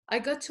I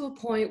got to a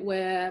point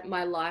where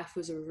my life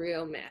was a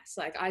real mess.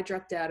 Like I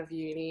dropped out of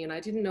uni and I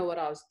didn't know what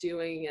I was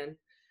doing. And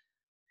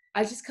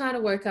I just kind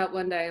of woke up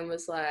one day and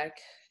was like,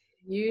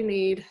 you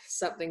need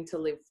something to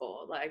live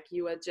for. Like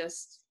you are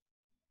just,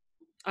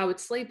 I would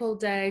sleep all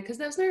day because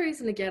there was no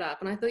reason to get up.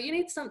 And I thought, you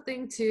need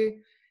something to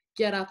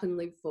get up and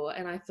live for.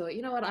 And I thought,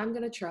 you know what, I'm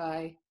going to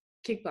try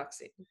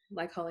kickboxing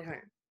like Holly Holm.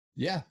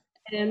 Yeah.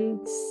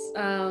 And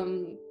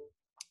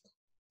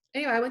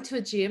anyway, I went to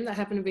a gym that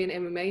happened to be an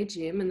MMA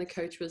gym, and the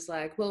coach was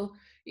like, well,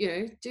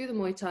 do the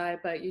Muay Thai,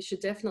 but you should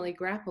definitely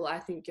grapple. I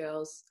think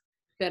girls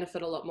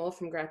benefit a lot more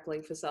from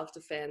grappling for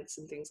self-defense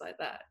and things like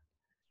that.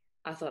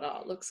 I thought,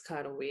 oh, it looks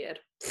kind of weird.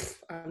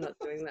 I'm not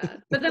doing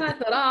that. But then I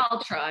thought, oh,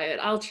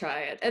 I'll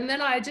try it. And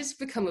then I just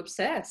become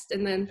obsessed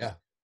and then Yeah.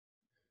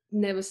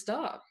 never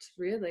stopped,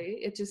 really.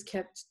 It just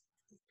kept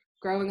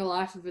growing a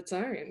life of its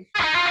own.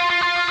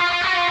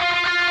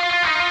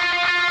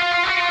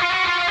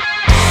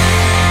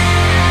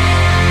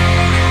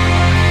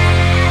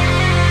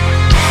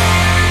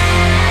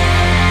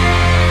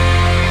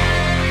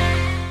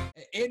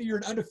 Andy, you're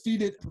an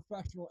undefeated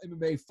professional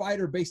MMA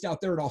fighter based out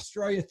there in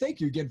Australia.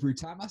 Thank you again for your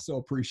time. I so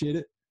appreciate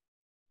it.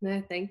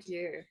 No, thank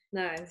you.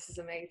 No, this is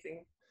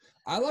amazing.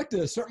 I like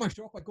to start my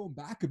show off by going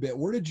back a bit.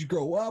 Where did you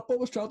grow up? What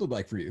was childhood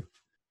like for you?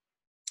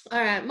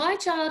 All right. My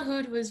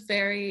childhood was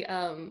very,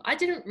 I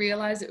didn't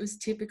realize it was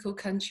typical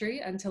country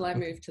until I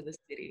moved to the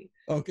city.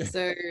 Okay.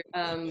 So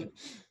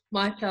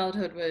my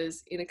childhood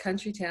was in a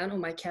country town. Oh,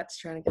 my cat's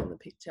trying to get in the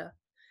picture.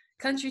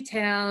 Country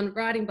town,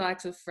 riding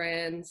bikes with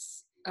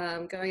friends,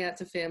 going out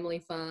to family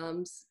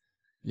farms.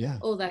 Yeah.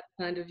 All that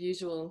kind of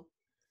usual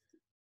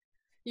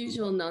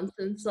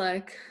nonsense,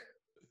 like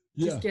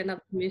just getting up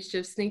to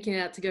mischief, sneaking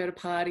out to go to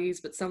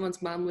parties, but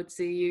someone's mum would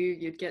see you,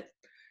 you'd get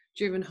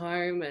driven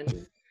home.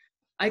 And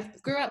I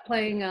grew up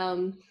playing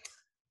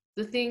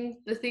the thing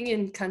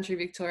in country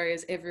Victoria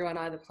is everyone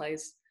either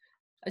plays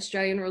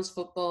Australian rules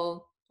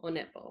football or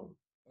netball.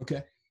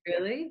 Okay.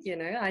 Really?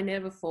 I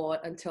never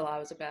fought until I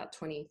was about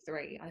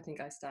 23. I think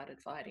I started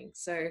fighting.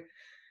 So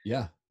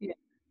yeah.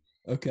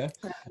 Okay.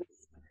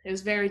 It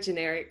was very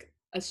generic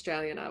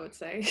Australian, I would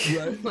say.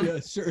 Right. Yeah,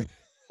 sure.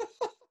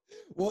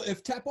 Well,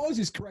 if Tapology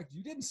is correct,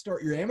 you didn't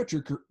start your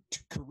amateur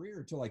career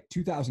until like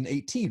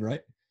 2018,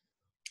 right?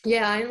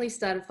 Yeah, I only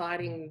started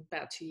fighting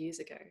about 2 years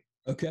ago.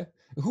 Okay.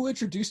 Who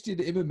introduced you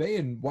to MMA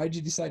and why did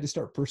you decide to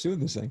start pursuing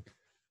this thing?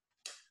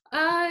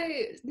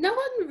 No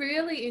one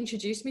really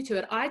introduced me to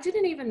it. I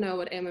didn't even know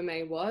what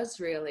MMA was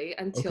really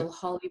until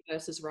Holly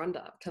versus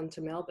Ronda come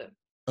to Melbourne.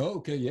 Oh,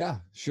 okay. Yeah,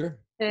 sure.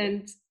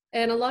 And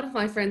a lot of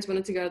my friends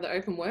wanted to go to the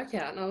open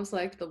workout, and I was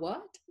like, the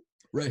what?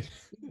 Right.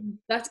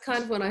 That's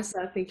kind of when I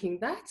started thinking,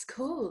 that's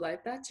cool.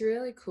 Like, that's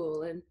really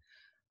cool. And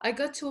I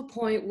got to a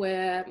point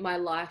where my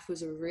life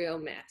was a real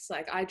mess.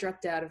 Like, I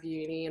dropped out of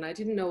uni and I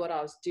didn't know what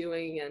I was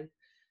doing. And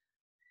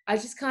I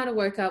just kind of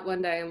woke up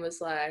one day and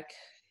was like,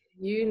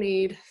 you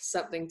need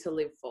something to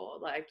live for.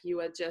 Like,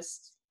 you are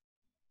just,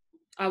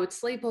 I would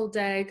sleep all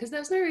day because there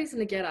was no reason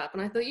to get up.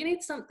 And I thought, you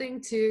need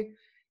something to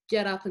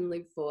get up and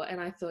live for.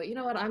 And I thought, you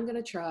know what, I'm going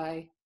to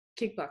try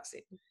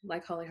kickboxing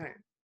like Holly Holm.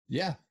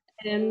 Yeah.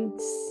 And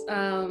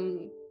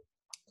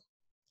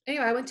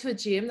anyway, I went to a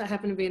gym that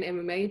happened to be an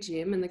MMA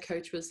gym, and the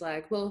coach was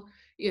like, well,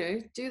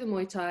 do the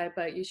Muay Thai,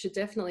 but you should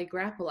definitely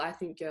grapple. I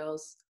think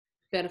girls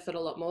benefit a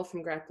lot more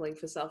from grappling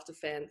for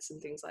self-defense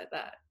and things like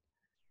that.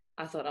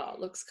 I thought, oh, it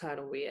looks kind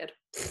of weird.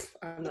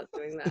 I'm not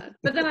doing that.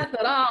 But then I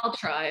thought, oh,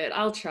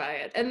 I'll try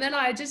it. And then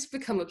I just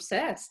become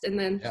obsessed and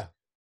then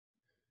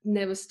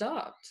never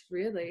stopped,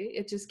 really.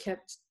 It just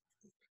kept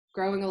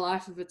growing a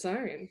life of its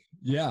own.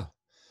 Yeah.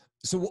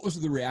 So what was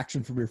the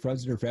reaction from your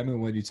friends and your family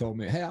when you told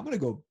me, hey, I'm going to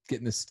go get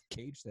in this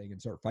cage thing and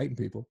start fighting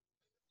people?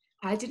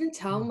 I didn't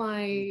tell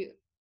my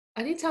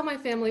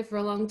family for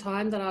a long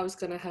time that I was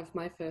going to have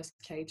my first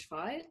cage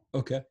fight.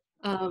 Okay.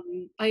 I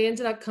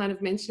ended up kind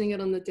of mentioning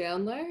it on the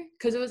down low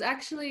because it was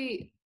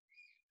actually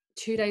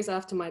 2 days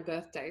after my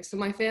birthday. So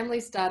my family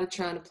started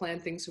trying to plan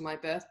things for my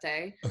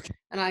birthday. Okay.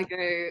 And I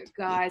go,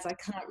 guys, I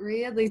can't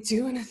really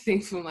do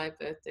anything for my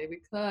birthday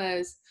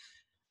because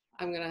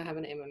I'm going to have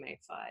an MMA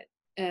fight.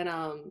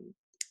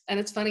 And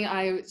it's funny,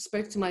 I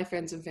spoke to my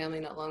friends and family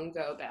not long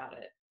ago about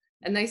it.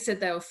 And they said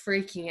they were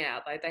freaking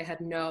out. Like they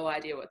had no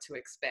idea what to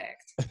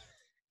expect.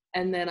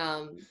 And then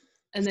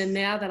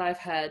now that I've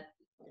had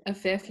a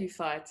fair few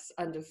fights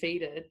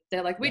undefeated,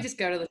 they're like, we just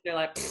go to the show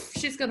like,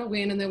 she's going to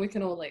win and then we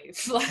can all leave.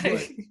 Like,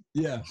 right.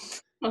 Yeah.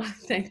 Oh,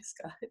 thanks,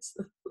 guys.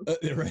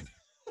 Right.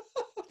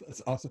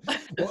 That's awesome.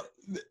 Well,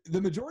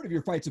 the majority of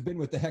your fights have been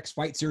with the Hex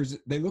Fight Series.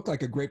 They look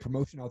like a great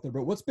promotion out there,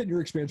 but what's been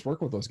your experience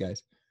working with those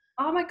guys?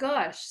 Oh my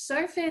gosh,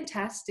 so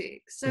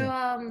fantastic.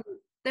 So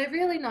they're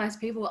really nice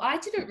people. I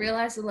didn't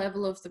realize the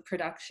level of the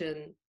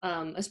production,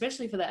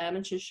 especially for the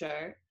amateur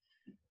show,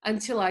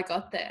 until I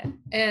got there.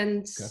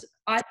 And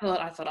I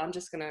thought I'm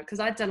just gonna, because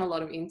I'd done a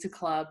lot of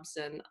interclubs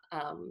and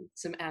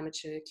some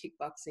amateur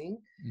kickboxing,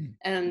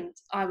 and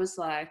I was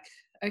like,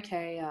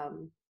 okay,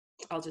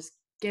 I'll just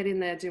get in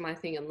there, do my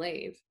thing, and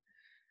leave.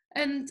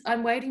 And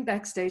I'm waiting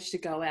backstage to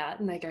go out,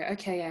 and they go,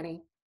 okay,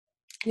 Annie,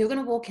 you're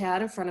going to walk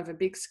out in front of a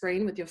big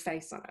screen with your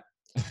face on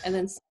it, and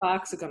then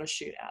sparks are going to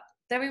shoot out.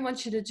 Then we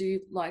want you to do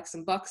like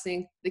some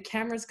boxing. The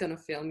camera's going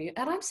to film you.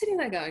 And I'm sitting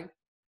there going,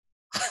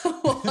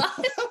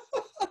 what?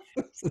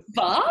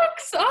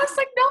 Sparks? I was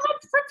like, no one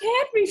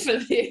prepared me for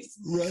this.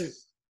 Right.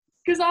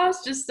 Because I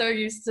was just so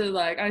used to,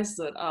 like, I just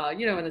thought,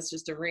 when it's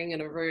just a ring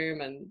in a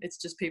room and it's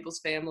just people's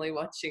family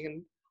watching,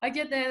 and I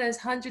get there's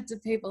hundreds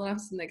of people, and I'm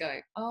sitting there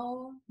going,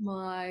 oh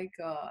my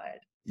God,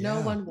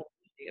 no one warned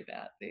me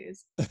about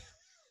this.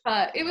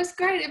 But it was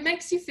great. It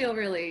makes you feel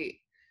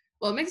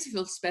it makes you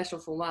feel special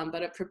for one,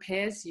 but it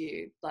prepares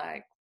you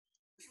like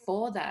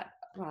for that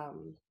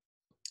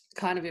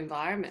kind of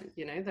environment,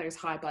 those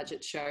high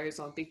budget shows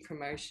on big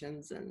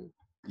promotions. And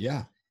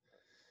yeah.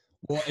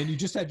 Well, and you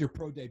just had your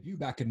pro debut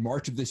back in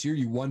March of this year.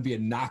 You won via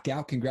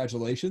knockout.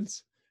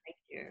 Congratulations. Thank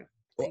you.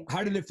 Well,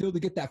 how did it feel to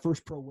get that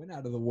first pro win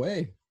out of the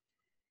way?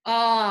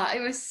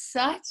 It was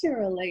such a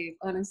relief,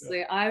 honestly.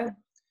 Yeah.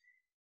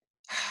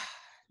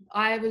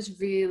 I was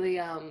really,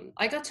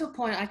 I got to a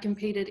point, I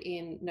competed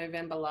in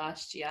November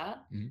last year,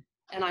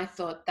 and I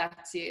thought,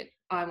 that's it.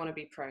 I want to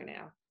be pro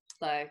now.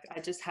 Like, I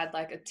just had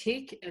like a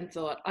tick and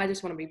thought, I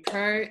just want to be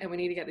pro, and we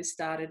need to get this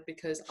started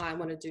because I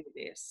want to do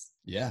this.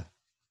 Yeah.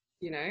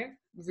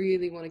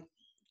 Really want to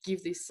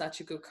give this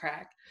such a good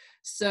crack.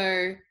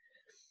 So,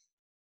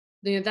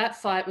 that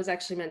fight was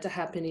actually meant to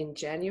happen in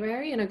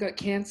January, and it got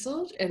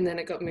cancelled, and then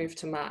it got moved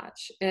to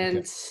March.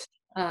 And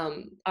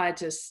I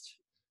just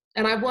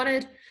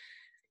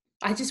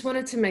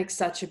wanted to make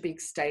such a big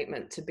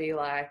statement to be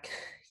like,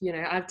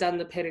 I've done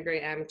the pedigree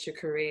amateur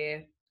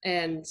career,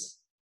 and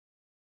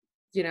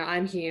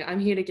I'm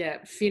here to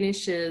get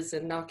finishes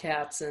and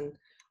knockouts, and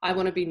I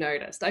want to be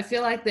noticed. I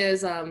feel like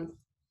there's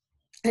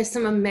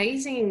some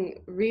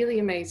amazing, really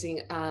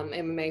amazing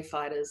MMA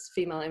fighters,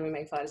 female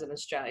MMA fighters in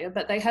Australia,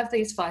 but they have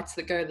these fights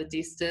that go the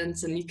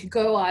distance, and you could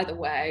go either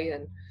way,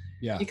 and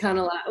you're kind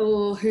of like,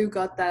 oh, who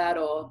got that?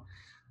 Or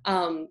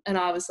and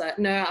I was like,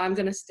 no, I'm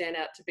going to stand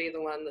out to be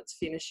the one that's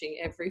finishing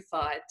every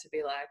fight, to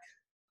be like,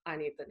 I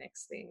need the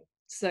next thing.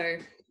 So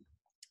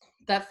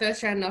that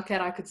first round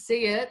knockout, I could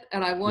see it,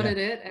 and I wanted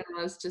it, and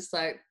I was just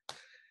like,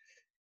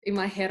 in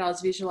my head, I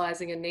was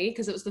visualizing a knee,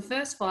 because it was the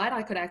first fight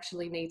I could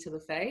actually knee to the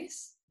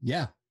face.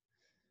 Yeah.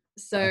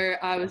 So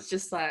I was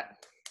just like,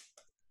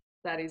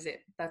 that is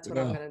it. That's what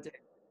I'm going to do.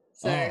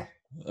 So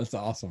that's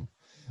awesome.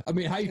 I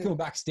mean, how you feel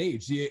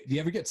backstage? Do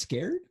you ever get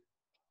scared?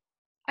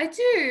 I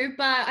do,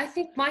 but I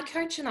think my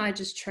coach and I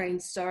just train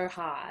so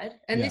hard.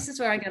 And this is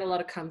where I get a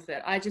lot of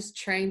comfort. I just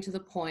train to the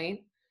point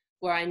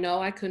where I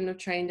know I couldn't have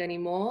trained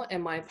anymore,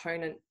 and my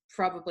opponent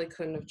probably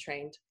couldn't have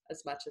trained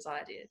as much as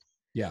I did.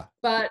 Yeah.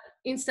 But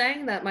in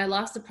saying that, my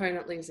last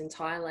opponent lives in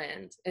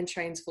Thailand and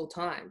trains full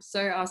time.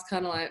 So I was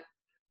kind of like,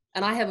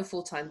 and I have a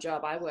full-time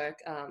job. I work,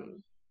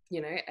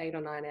 8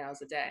 or 9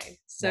 hours a day.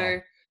 So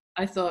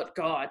I thought,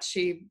 God,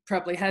 she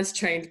probably has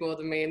trained more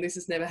than me, and this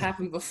has never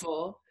happened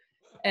before.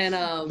 And,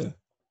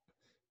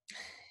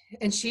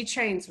 and she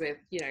trains with,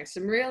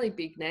 some really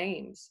big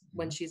names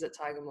when she's at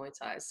Tiger Muay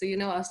Thai. So,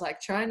 I was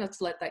like, trying not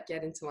to let that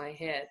get into my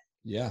head.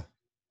 Yeah.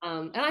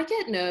 And I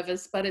get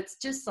nervous, but it's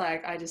just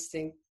like, I just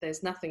think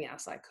there's nothing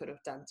else I could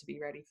have done to be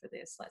ready for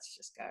this. Let's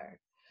just go.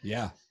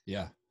 Yeah.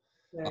 Yeah.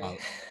 So,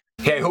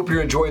 Hey, I hope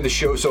you're enjoying the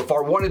show so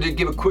far. Wanted to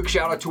give a quick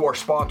shout out to our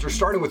sponsors,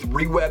 starting with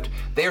Rewebbed.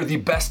 They are the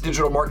best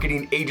digital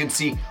marketing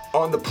agency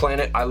on the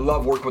planet. I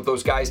love working with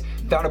those guys.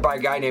 Founded by a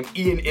guy named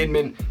Ian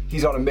Inman.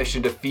 He's on a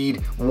mission to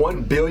feed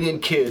 1 billion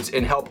kids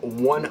and help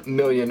 1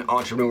 million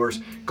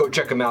entrepreneurs. Go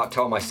check them out.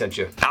 Tell them I sent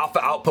you.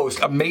 Alpha Outpost,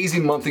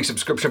 amazing monthly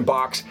subscription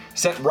box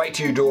sent right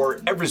to your door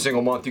every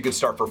single month. You can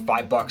start for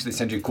 $5. They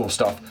send you cool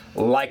stuff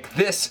like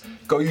this.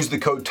 Go use the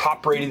code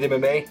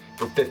TOPRATEDMMA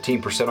for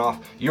 15% off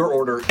your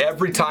order.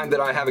 Every time that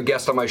I have a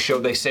guest on my show,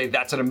 they say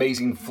that's an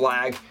amazing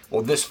flag.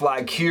 Well, this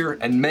flag here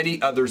and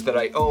many others that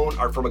I own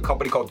are from a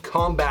company called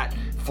Combat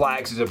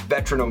Flags. It's a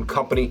veteran-owned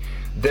company.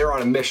 They're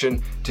on a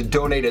mission to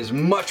donate as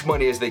much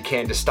money as they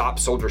can to stop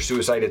soldier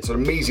suicide. It's an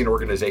amazing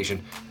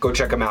organization. Go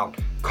check them out,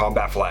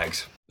 Combat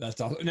Flags. That's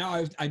awesome.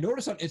 Now, I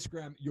noticed on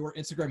Instagram, your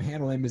Instagram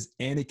handle name is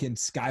Anakin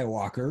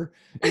Skywalker.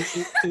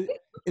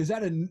 Is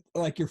that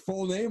like your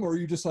full name, or are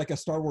you just like a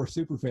Star Wars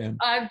super fan?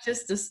 I'm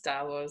just a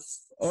Star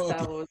Wars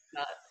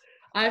nut.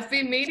 I've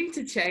been meaning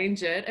to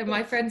change it, and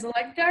my friends are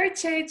like, don't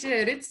change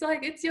it. It's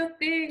like, it's your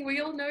thing. We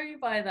all know you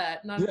by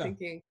that. And I'm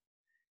thinking,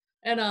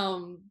 and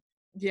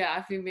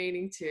I've been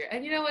meaning to.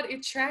 And you know what? It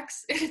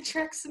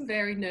attracts some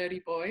very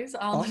nerdy boys.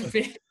 I'll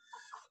admit.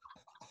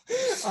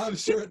 I'm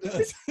sure it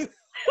does.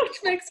 Which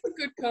makes for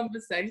good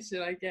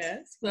conversation, I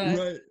guess. But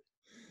right.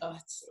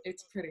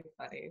 It's pretty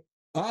funny.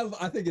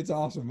 I think it's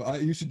awesome.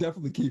 You should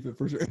definitely keep it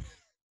for sure.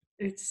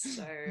 It's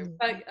so,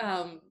 but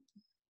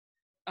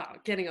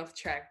getting off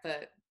track.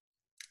 But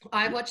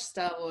I watched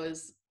Star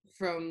Wars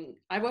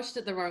I watched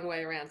it the wrong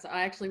way around. So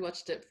I actually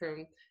watched it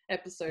from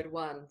episode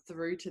 1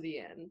 through to the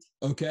end.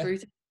 Okay.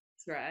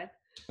 Right.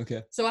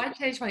 Okay. So I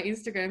changed my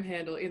Instagram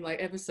handle in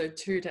like episode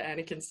 2 to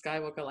Anakin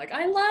Skywalker. Like,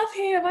 I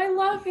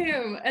love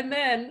him. And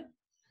then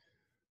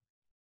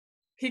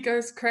he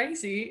goes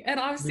crazy, and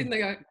I was sitting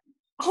there going,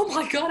 Oh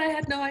my God, I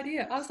had no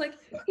idea. I was like,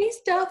 he's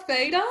Darth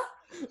Vader?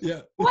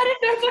 Yeah. Why did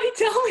nobody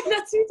tell me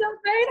that's who Darth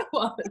Vader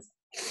was?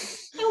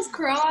 I was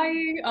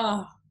crying.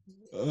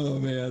 Oh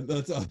man,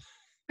 that's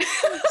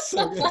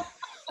so good.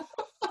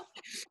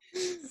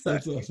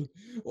 That's awesome.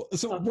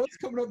 So what's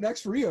coming up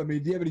next for you? I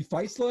mean, do you have any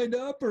fights lined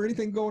up or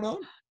anything going on?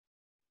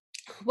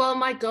 Well,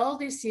 my goal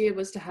this year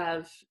was to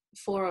have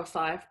 4 or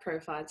 5 pro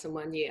fights in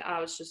 1 year. I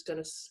was just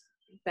going to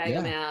bang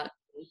them out,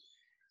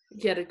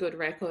 and get a good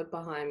record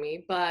behind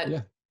me. But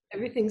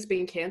everything's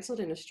been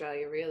cancelled in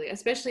Australia, really,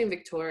 especially in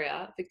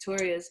Victoria.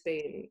 Victoria's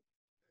been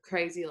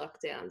crazy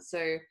lockdown.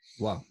 So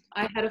wow.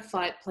 I had a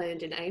fight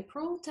planned in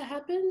April to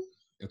happen,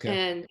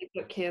 and it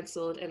got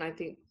cancelled. And I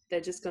think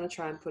they're just going to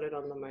try and put it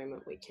on the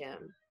moment we can.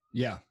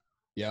 Yeah.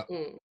 Yeah.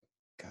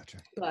 Gotcha.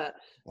 But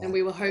and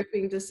we were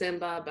hoping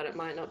December, but it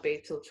might not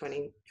be till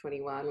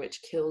 2021,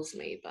 which kills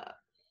me. But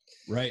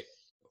right.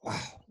 Wow,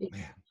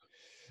 man.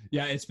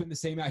 Yeah, it's been the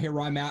same out here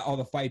where I'm at. All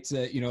the fights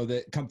that, you know,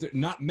 that come through,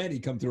 not many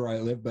come through where I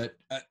live, but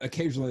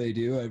occasionally they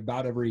do,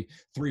 about every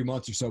 3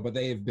 months or so, but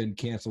they have been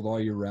canceled all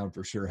year round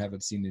for sure.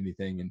 Haven't seen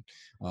anything. And,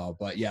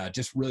 but yeah,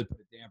 just really put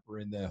a damper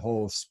in the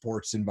whole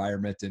sports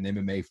environment and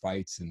MMA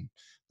fights and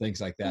things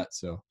like that.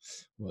 So,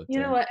 you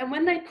know what? And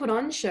when they put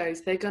on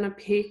shows, they're going to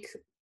pick,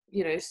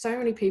 you know, so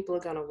many people are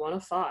going to want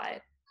to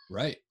fight.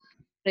 Right.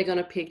 They're going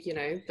to pick, you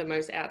know, the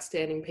most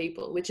outstanding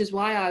people, which is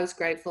why I was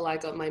grateful I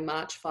got my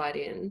March fight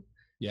in.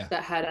 Yeah.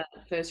 That had a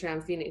first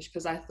round finish,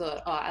 because I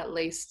thought, oh, at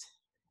least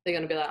they're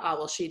going to be like, oh,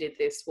 well, she did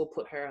this, we'll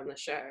put her on the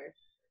show.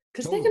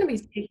 Because they're going to be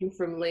speaking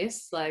from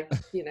lists like,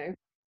 you know,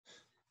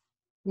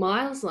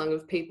 miles long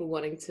of people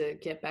wanting to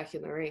get back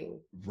in the ring.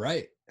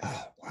 Right.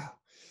 Oh,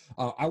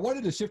 wow. I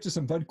wanted to shift to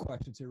some fun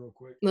questions here real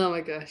quick. Oh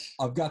my gosh.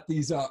 I've got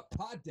these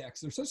pod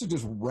decks. They're such a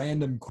just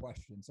random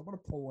questions. I'm going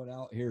to pull one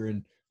out here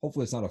and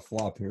hopefully it's not a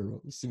flop here.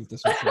 Let's see what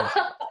this one says.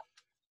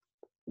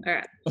 All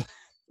right.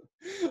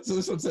 So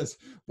this one says,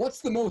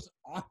 what's the most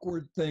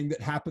awkward thing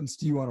that happens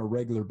to you on a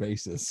regular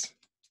basis?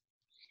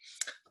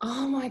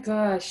 Oh my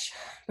gosh.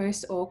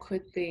 Most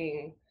awkward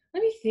thing.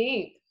 Let me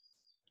think.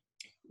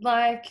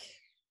 Like,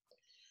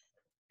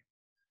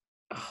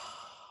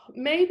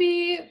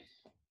 maybe,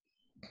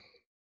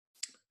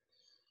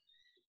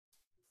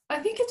 I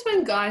think it's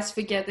when guys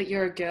forget that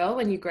you're a girl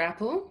when you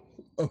grapple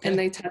and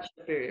they touch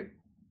the boob.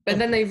 But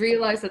then they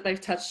realize that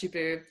they've touched your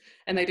boob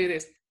and they do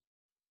this.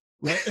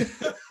 Right.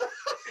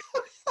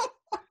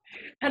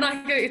 And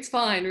I go, it's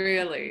fine,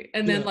 really.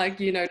 And then, like,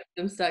 you know,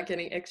 them start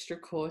getting extra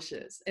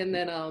cautious. And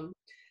then,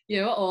 you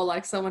know, or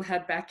like someone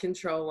had back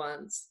control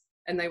once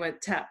and they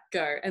went tap,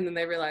 go. And then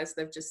they realized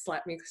they've just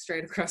slapped me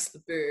straight across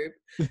the boob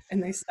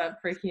and they start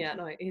freaking out.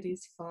 And I'm like, it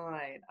is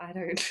fine. I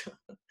don't.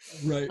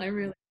 Right. I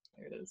really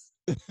notice.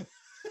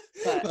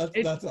 But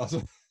that's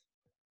awesome.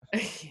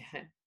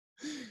 Yeah.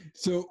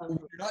 So when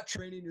you're not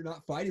training, you're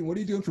not fighting, what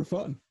are you doing for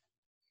fun?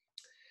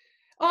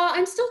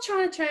 I'm still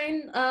trying to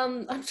train.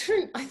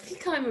 I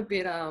think I'm a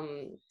bit, I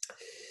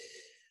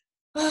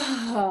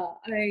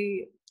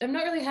am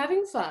not really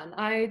having fun.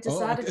 I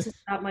decided to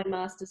start my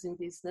master's in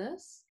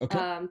business,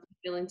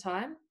 in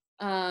time.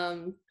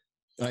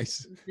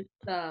 Nice. Just,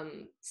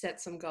 set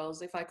some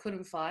goals. If I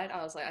couldn't fight,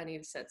 I was like, I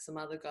need to set some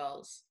other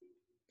goals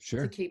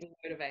to keep me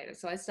motivated.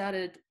 So I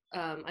started,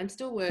 I'm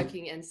still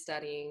working and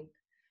studying.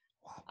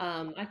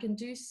 I can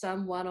do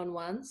some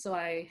one-on-ones. So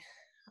I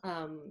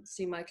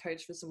see my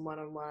coach for some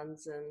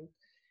one-on-ones, and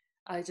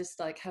I just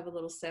like have a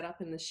little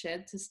setup in the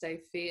shed to stay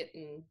fit,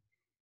 and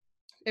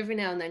every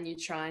now and then you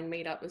try and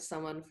meet up with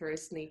someone for a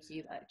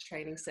sneaky like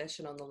training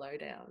session on the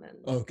lowdown. And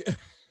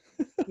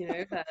you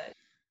know, but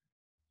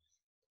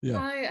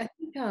I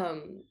think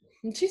I'm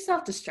too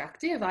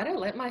self-destructive. I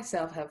don't let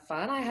myself have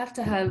fun. I have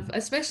to have,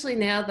 especially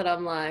now that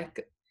I'm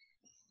like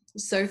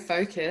so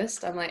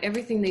focused, I'm like,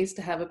 everything needs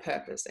to have a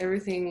purpose. I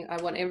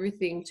want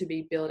everything to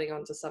be building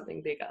onto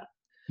something bigger.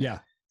 Yeah.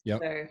 Yep.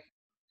 So,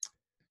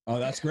 oh,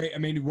 that's great. I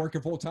mean,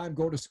 working full time,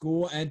 go to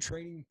school and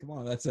training. Come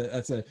on, that's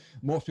a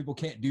most people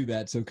can't do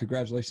that. So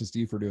congratulations to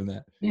you for doing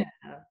that. Yeah.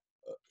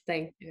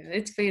 Thank you.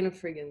 It's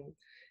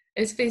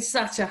been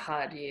such a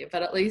hard year,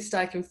 but at least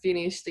I can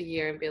finish the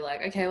year and be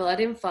like, okay, well, I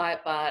didn't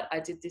fight, but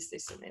I did this,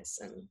 this, and this,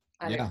 and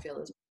I don't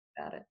feel as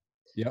bad about it.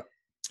 Yep.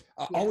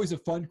 Always a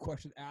fun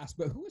question to ask,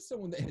 but who is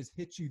someone that has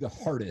hit you the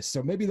hardest?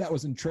 So maybe that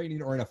was in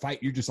training or in a fight.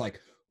 You're just like,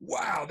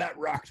 wow, that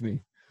rocked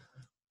me.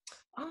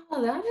 Oh,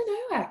 I don't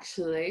know,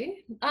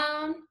 actually.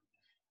 I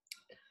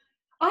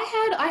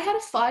had a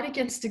fight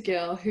against a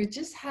girl who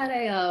just had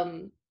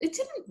it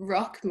didn't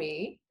rock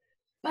me,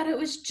 but it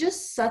was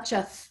just such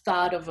a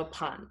thud of a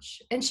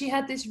punch. And she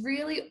had this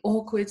really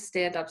awkward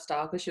stand-up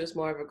style because she was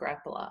more of a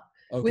grappler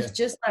with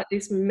just like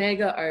this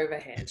mega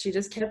overhand. She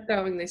just kept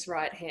throwing this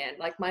right hand.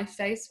 Like my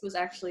face was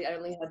actually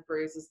only had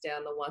bruises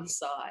down the one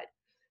side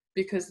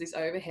because this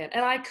overhand.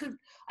 And I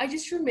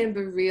just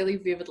remember really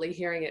vividly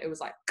hearing it. It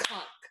was like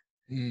clunk.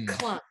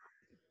 Clunk,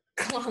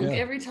 clunk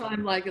every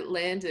time like it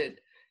landed.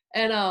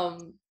 And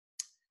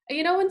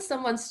you know when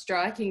someone's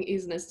striking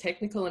isn't as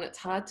technical and it's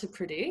hard to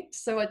predict,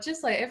 so it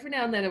just like every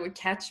now and then it would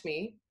catch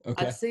me.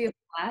 I'd see a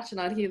flash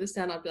and I'd hear the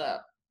sound, I'd be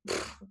like,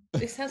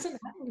 this hasn't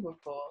happened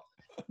before.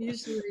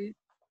 Usually,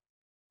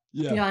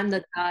 Yeah. I'm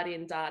the dart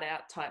in, dart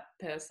out type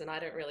person. I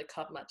don't really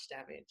cut much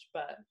damage,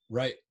 but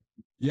Right.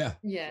 Yeah.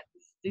 yeah,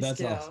 this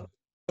That's girl.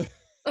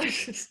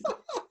 awesome.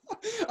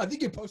 I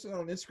think you posted that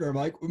on Instagram,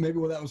 like maybe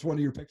that was one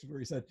of your pictures where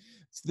you said,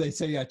 they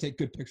say I take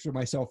good pictures of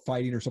myself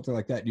fighting or something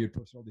like that. And you had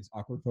posted all these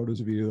awkward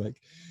photos of you, like.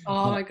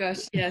 Oh my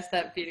gosh, yes,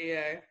 that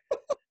video.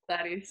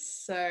 That is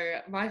so.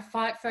 My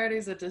fight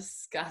photos are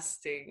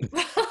disgusting.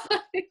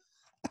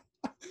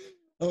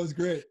 That was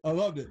great. I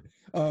loved it.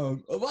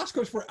 Last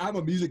question for I'm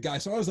a music guy,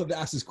 so I always love to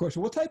ask this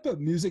question. What type of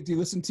music do you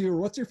listen to, or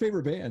what's your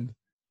favorite band?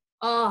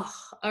 Oh,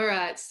 all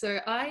right. So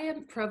I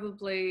am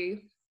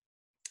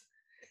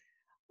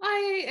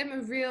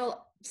a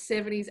real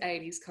 70s,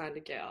 80s kind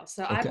of girl.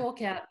 So Okay. I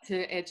walk out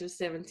to Edge of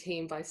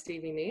 17 by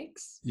Stevie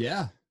Nicks.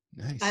 Yeah.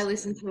 Nice. I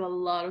listen to a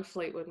lot of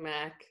Fleetwood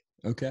Mac.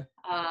 Okay.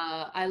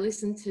 I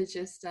listen to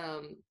just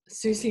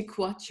Susie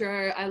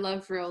Quattro. I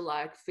love real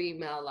like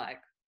female,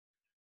 like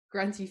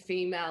grunty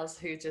females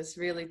who just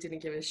really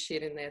didn't give a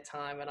shit in their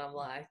time. And I'm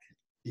like,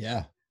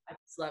 yeah, I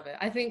just love it.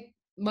 I think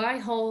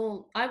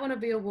I want to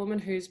be a woman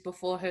who's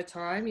before her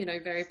time,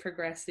 very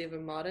progressive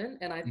and modern.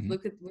 And I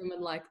look at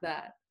women like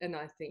that and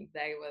I think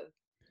they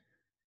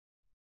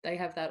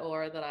have that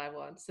aura that I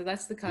want. So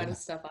that's the kind of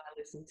stuff I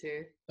listen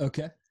to.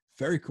 Okay.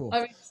 Very cool.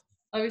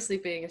 Obviously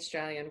being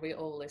Australian, we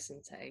all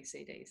listen to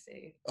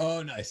AC/DC.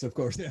 Oh, nice. Of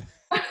course. Yeah.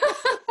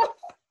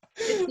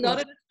 It's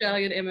not an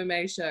Australian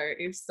MMA show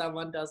if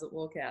someone doesn't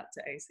walk out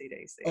to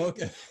AC/DC.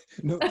 Okay.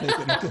 No, okay.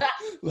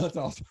 That's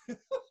awesome.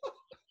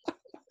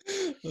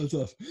 That's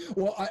awesome.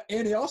 Well,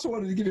 Annie, I also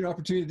wanted to give you an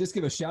opportunity to just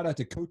give a shout out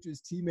to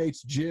coaches,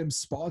 teammates, gyms,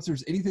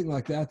 sponsors, anything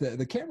like that.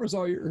 The camera's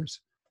all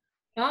yours.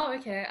 Oh,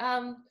 okay.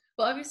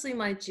 Well, obviously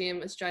my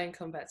gym, Australian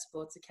Combat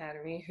Sports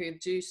Academy, who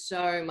do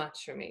so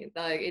much for me.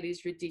 Like, it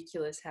is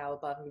ridiculous how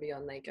above and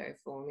beyond they go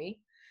for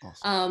me.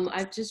 Awesome.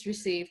 I've just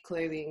received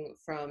clothing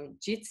from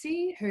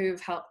Jitsi,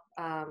 who've helped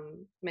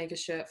make a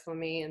shirt for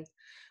me and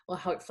will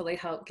hopefully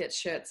help get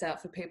shirts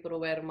out for people to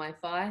wear to my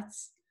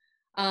fights.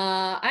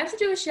 I have to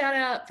do a shout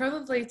out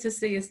probably to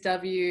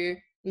CSW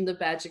and the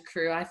Badger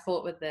crew. I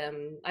fought with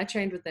them. I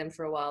trained with them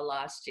for a while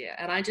last year,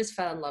 and I just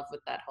fell in love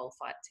with that whole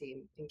fight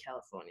team in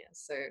California.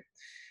 So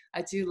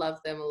I do love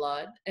them a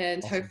lot,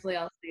 and awesome. Hopefully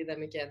I'll see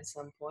them again at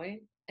some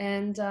point.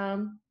 And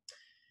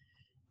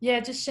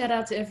just shout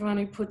out to everyone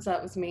who puts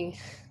up with me,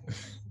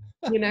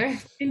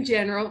 in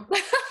general.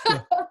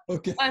 Yeah.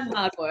 Okay. I'm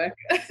hard work.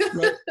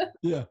 Right.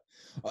 Yeah.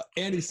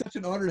 Andy, such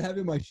an honor to have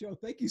you on my show.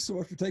 Thank you so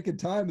much for taking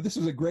time. This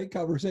was a great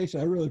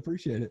conversation. I really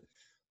appreciate it.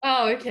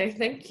 Oh, okay.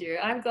 Thank you.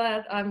 I'm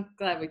glad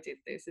we did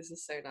this. This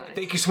is so nice.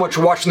 Thank you so much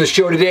for watching the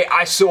show today.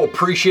 I so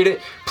appreciate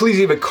it. Please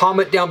leave a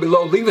comment down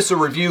below. Leave us a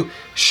review.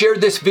 Share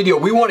this video.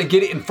 We want to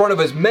get it in front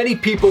of as many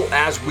people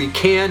as we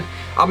can.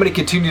 I'm going to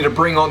continue to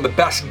bring on the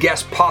best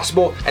guests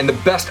possible and the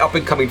best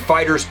up-and-coming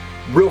fighters,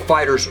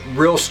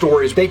 real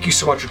stories. Thank you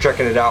so much for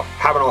checking it out.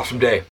 Have an awesome day.